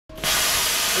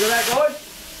Look at that,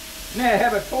 guys. Now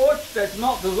have a torch that's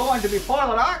not designed to be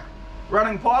pilot arc,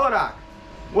 running pilot arc.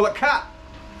 Will it cut?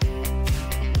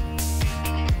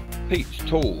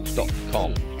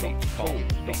 Pete'sTools.com.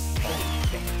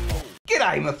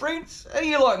 G'day my friends. Are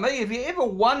you like me? Have you ever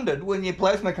wondered when you're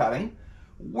plasma cutting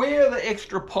where the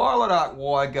extra pilot arc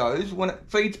wire goes when it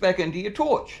feeds back into your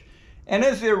torch? And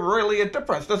is there really a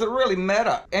difference? Does it really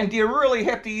matter? And do you really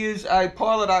have to use a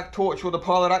pilot arc torch with a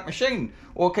pilot arc machine?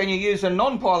 Or can you use a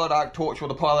non-pilot arc torch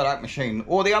with a pilot arc machine?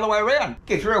 Or the other way around?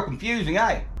 Gets real confusing,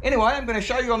 eh? Anyway, I'm going to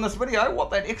show you on this video what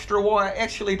that extra wire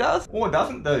actually does or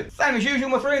doesn't do. Same as usual,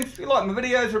 my friends. If you like my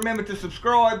videos, remember to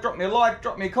subscribe, drop me a like,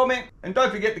 drop me a comment, and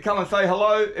don't forget to come and say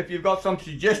hello if you've got some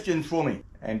suggestions for me.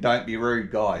 And don't be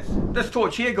rude, guys. This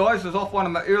torch here, guys, is off one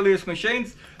of my earliest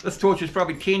machines. This torch is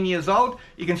probably 10 years old.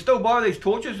 You can still buy these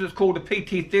torches. It's called a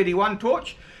PT31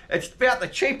 torch. It's about the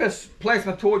cheapest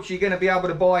plasma torch you're going to be able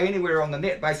to buy anywhere on the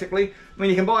net, basically. I mean,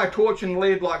 you can buy a torch and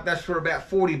lead like this for about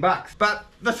 40 bucks. But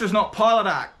this is not pilot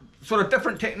arc. Sort of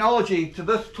different technology to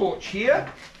this torch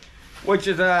here, which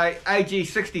is a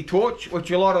AG60 torch,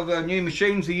 which a lot of the new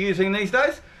machines are using these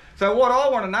days. So what I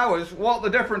want to know is what the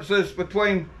difference is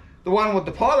between the one with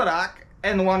the pilot arc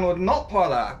and the one with not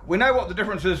pilot arc. We know what the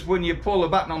difference is when you pull the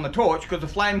button on the torch, because the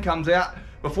flame comes out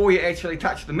before you actually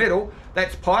touch the metal.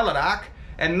 That's pilot arc.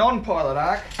 And non-pilot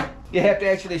arc, you have to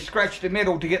actually scratch the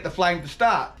metal to get the flame to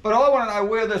start. But I want to know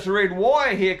where this red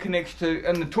wire here connects to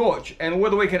in the torch, and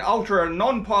whether we can alter a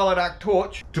non-pilot arc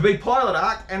torch to be pilot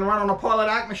arc and run on a pilot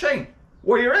arc machine.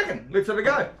 What do you reckon? Let's have a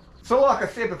go. So like I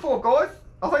said before, guys,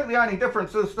 I think the only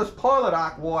difference is this pilot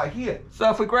arc wire here. So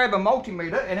if we grab a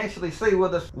multimeter and actually see where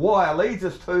this wire leads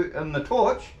us to in the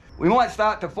torch, we might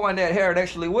start to find out how it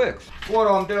actually works. What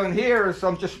I'm doing here is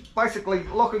I'm just basically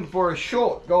looking for a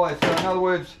short, guys. So in other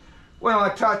words, when I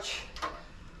touch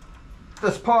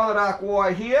this pilot arc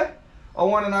wire here, I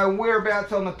want to know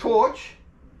whereabouts on the torch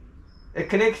it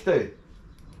connects to.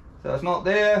 So it's not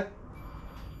there.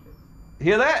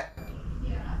 Hear that?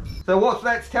 Yeah. So what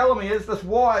that's telling me is this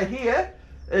wire here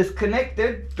is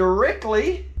connected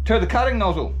directly to the cutting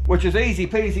nozzle, which is easy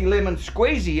peasy lemon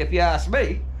squeezy if you ask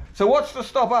me. So what's to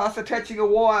stop us attaching a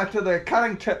wire to the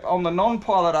cutting tip on the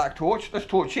non-pilot arc torch, this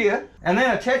torch here, and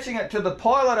then attaching it to the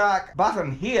pilot arc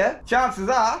button here? Chances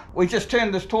are we just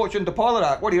turned this torch into pilot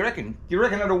arc. What do you reckon? Do you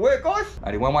reckon it'll work, guys?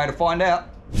 Only one way to find out.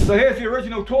 So here's the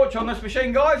original torch on this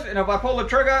machine, guys, and if I pull the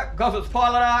trigger, because it's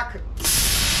pilot arc, the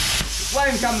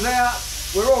flame comes out,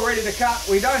 we're all ready to cut.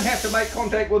 We don't have to make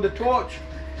contact with the torch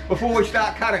before we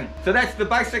start cutting. So that's the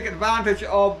basic advantage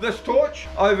of this torch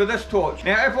over this torch.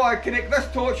 Now if I connect this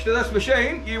torch to this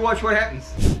machine, you watch what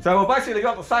happens. So we've basically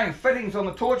got the same fittings on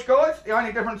the torch, guys. The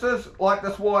only difference is like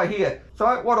this wire here.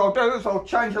 So what I'll do is I'll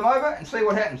change them over and see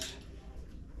what happens.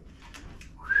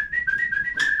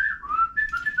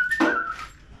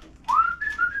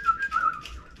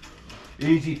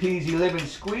 Easy peasy lemon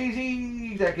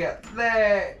squeezy. Take out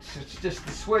that, it's just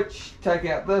the switch. Take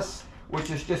out this, which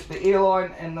is just the air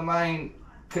line and the main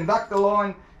conductor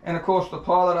line, and of course the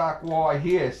pilot arc wire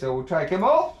here. So we'll take him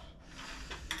off,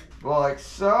 like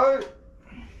so.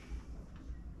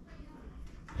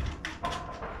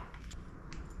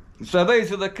 So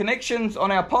these are the connections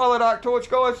on our pilot arc torch,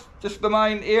 guys. Just the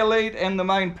main air lead and the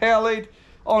main power lead,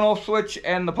 on off switch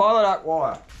and the pilot arc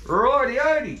wire.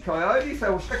 Righty-o-ty, coyote,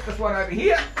 so we'll stick this one over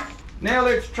here. Now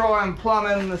let's try and plumb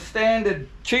in the standard,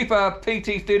 cheaper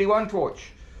PT31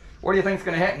 torch. What do you think is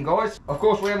going to happen, guys? Of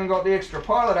course, we haven't got the extra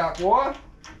pilot arc wire.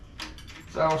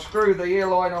 So I'll screw the air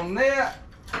line on there.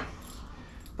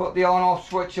 Put the on-off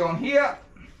switch on here.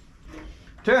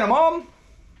 Turn them on.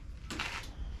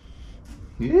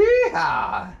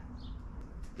 Yeah.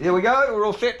 There we go. We're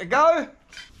all set to go.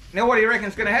 Now, what do you reckon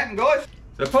is going to happen, guys?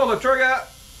 So pull the trigger.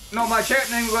 Not much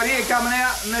happening. We've got air coming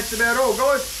out, and that's about all,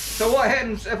 guys. So what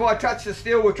happens if I touch the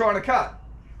steel we're trying to cut?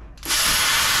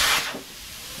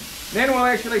 Then we'll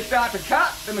actually start to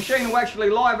cut. The machine will actually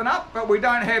liven up, but we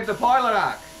don't have the pilot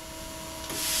arc.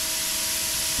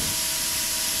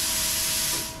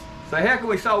 So how can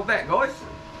we solve that, guys?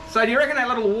 So do you reckon that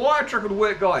little wire trick would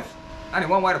work, guys? Only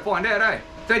one way to find out, eh?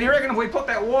 So do you reckon if we put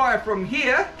that wire from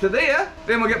here to there,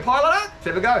 then we'll get pilot arc? Let's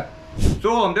have a go. So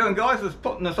all I'm doing, guys, is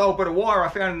putting this old bit of wire I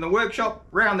found in the workshop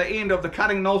round the end of the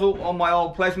cutting nozzle on my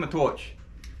old plasma torch.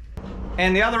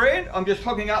 And the other end, I'm just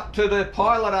hooking up to the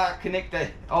pilot arc connector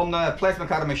on the plasma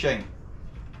cutter machine.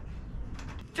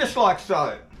 Just like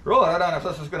so. Right, I don't know if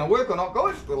this is going to work or not,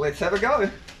 guys, but let's have a go.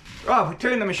 Right, we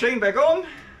turn the machine back on,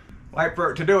 wait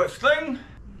for it to do its thing.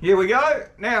 Here we go.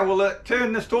 Now we'll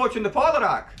turn this torch into pilot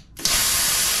arc.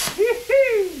 Look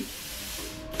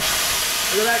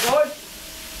at that,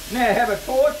 guys. Now have a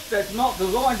torch that's not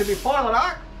designed to be pilot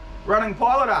arc, running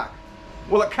pilot arc.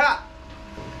 Will it cut?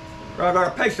 Right, I've got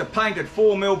a piece of painted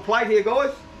 4mm plate here,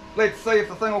 guys. Let's see if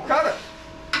the thing will cut it.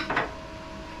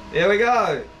 There we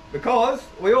go. Because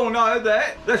we all know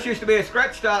that this used to be a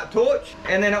scratch start torch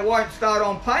and then it won't start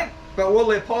on paint, but will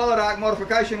their pilot arc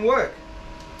modification work?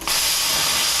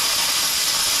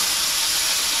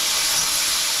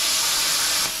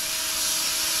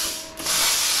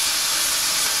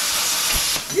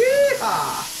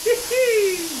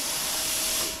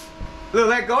 Look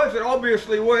at that, guys, it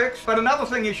obviously works. But another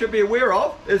thing you should be aware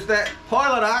of is that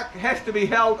pilot arc has to be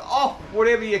held off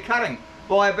whatever you're cutting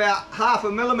by about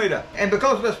 1/2 millimetre. And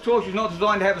because this torch is not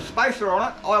designed to have a spacer on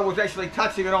it, I was actually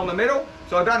touching it on the metal,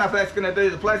 so I don't know if that's going to do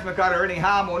the plasma cutter any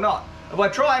harm or not. If I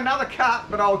try another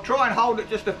cut, but I'll try and hold it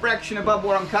just a fraction above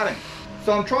what I'm cutting.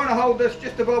 So I'm trying to hold this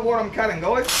just above what I'm cutting,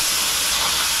 guys.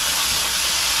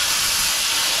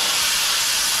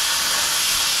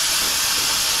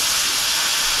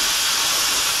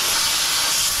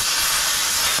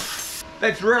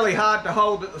 That's really hard to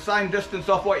hold at the same distance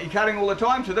off what you're cutting all the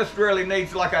time, so this really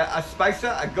needs like a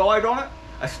spacer, a guide on it,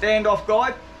 a standoff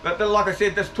guide. But then, like I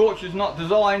said, this torch is not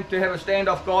designed to have a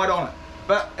standoff guide on it.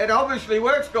 But it obviously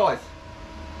works, guys.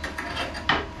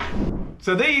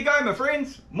 So there you go, my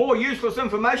friends. More useless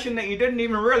information that you didn't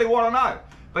even really want to know.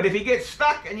 But if you get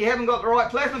stuck and you haven't got the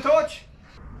right plasma torch,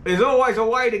 there's always a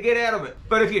way to get out of it.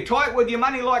 But if you're tight with your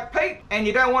money like Pete and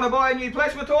you don't want to buy a new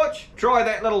plasma torch, try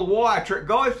that little wire trick,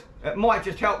 guys. It might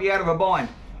just help you out of a bind.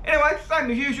 Anyway, same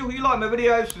as usual, if you like my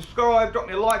videos, subscribe, drop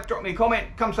me a like, drop me a comment,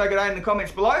 come say good day in the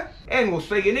comments below, and we'll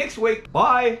see you next week.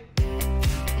 Bye!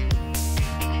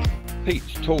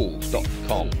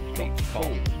 Pete'sTools.com